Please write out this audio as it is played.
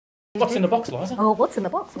What's in the box, Liza? Oh, what's in the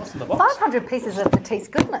box? What's in the box? 500 pieces of Matisse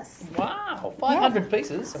goodness. Wow, 500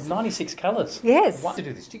 pieces of 96 colours. Yes. What to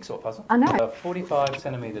do this jigsaw puzzle? I know. 45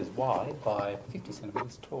 centimetres wide by 50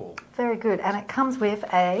 centimetres tall. Very good. And it comes with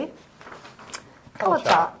a Colour colour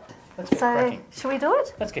chart. Let's get So, cracking. shall we do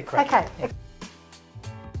it? Let's get cracking. Okay.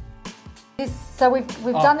 So we've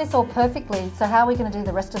done this all perfectly. So how are we going to do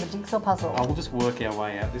the rest of the jigsaw puzzle? Oh, we'll just work our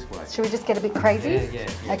way out this way. Should we just get a bit crazy? Yeah.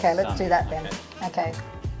 Okay, let's Done. do that then. Okay.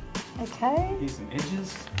 Okay. Here's some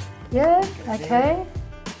edges. Yeah. Okay.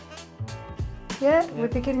 Yeah, we're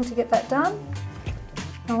beginning to get that done.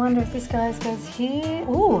 I wonder if this guy goes here.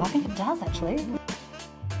 Ooh, I think it does actually.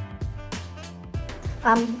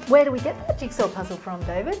 Where do we get that jigsaw puzzle from,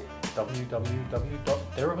 David?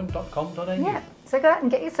 www.derivan.com.au. Yeah, so go out and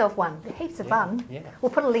get yourself one. They're heaps of fun. Yeah. We'll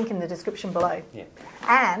put a link in the description below. Yeah.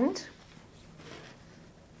 And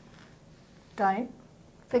don't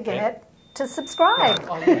forget to subscribe.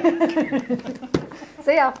 Oh, yeah.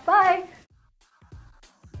 See ya. Bye.